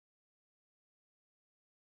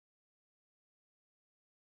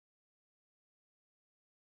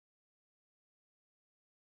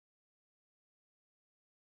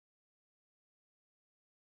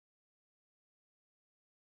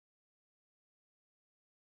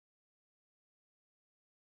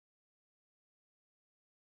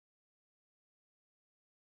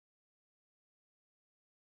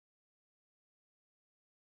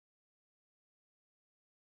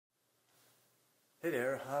Hey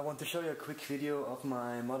there, I want to show you a quick video of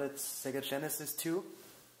my modded Sega Genesis 2.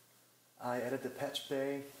 I added a patch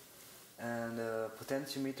bay and a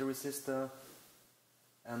potentiometer resistor,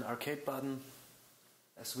 an arcade button,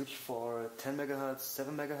 a switch for 10 MHz,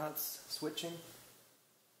 7 MHz switching,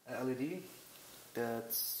 a LED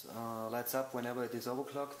that lights up whenever it is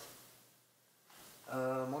overclocked,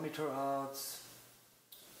 a monitor out,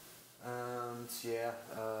 and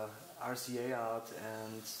RCA out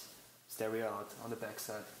and stereo out on the back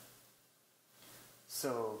side.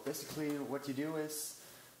 So basically what you do is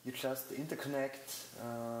you just interconnect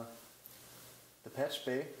the patch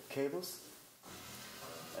bay cables,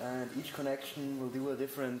 and each connection will do a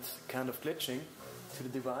different kind of glitching to the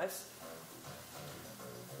device.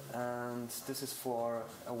 And this is for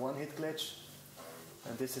a one-hit glitch,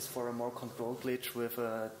 and this is for a more controlled glitch with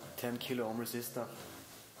a 10 kilo ohm resistor.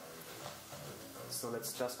 So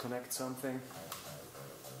let's just connect something.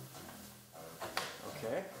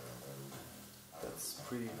 Okay, that's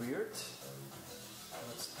pretty weird.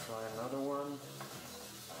 Let's try another one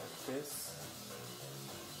like this.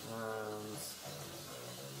 And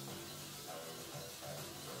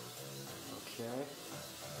okay,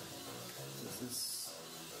 this is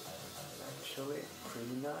actually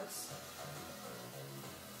pretty nice.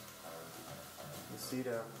 You see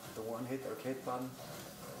the one-hit arcade button.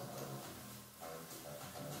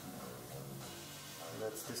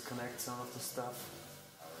 Let's disconnect some of the stuff.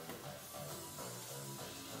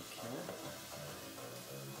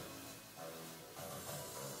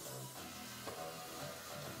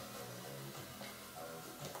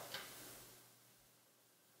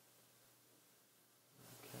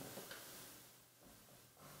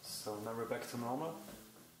 So now we're back to normal,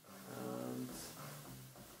 and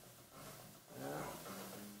yeah,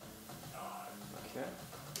 okay.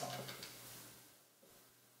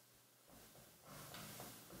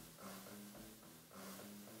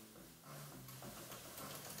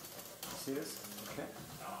 See this? Okay.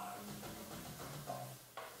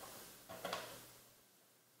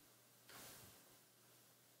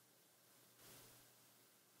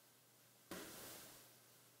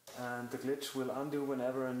 And the glitch will undo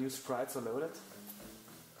whenever new sprites are loaded.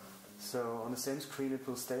 So on the same screen it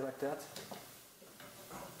will stay like that.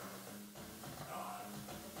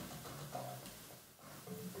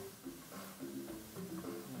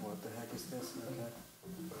 What the heck is this? Okay.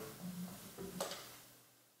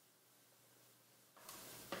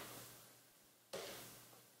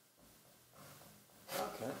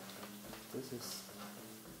 Okay. This is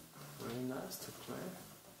really nice to play.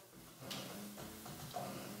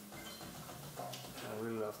 I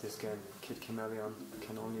really love this game, Kid Chameleon.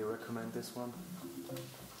 Can only recommend this one.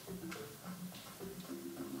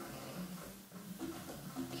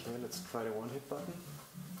 Okay, let's try the one-hit button.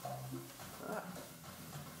 Ah.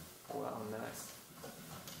 Wow, nice.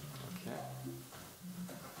 Okay.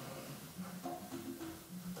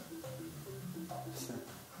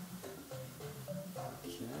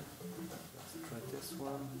 Okay, let's try this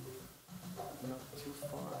one. Not too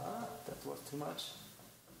far. Ah, that was too much.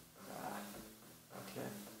 Ah. Okay,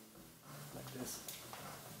 like this.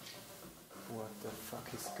 What the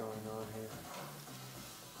fuck is going on here?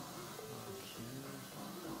 Okay.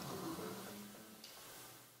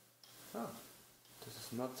 Oh, this is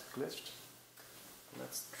not glitched.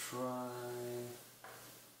 Let's try...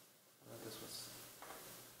 this was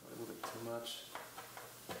a little bit too much.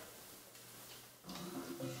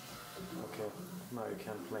 Okay, now you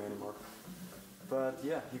can't play anymore. But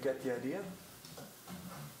yeah, you get the idea.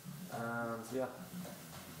 And yeah,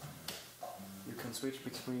 you can switch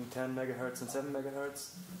between 10 MHz and 7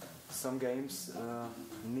 MHz. Some games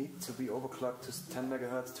need to be overclocked to 10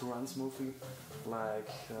 MHz to run smoothly, like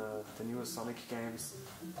the newer Sonic games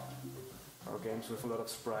or games with a lot of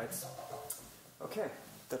sprites. Okay,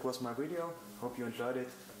 that was my video. Hope you enjoyed it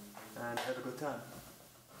and have a good time.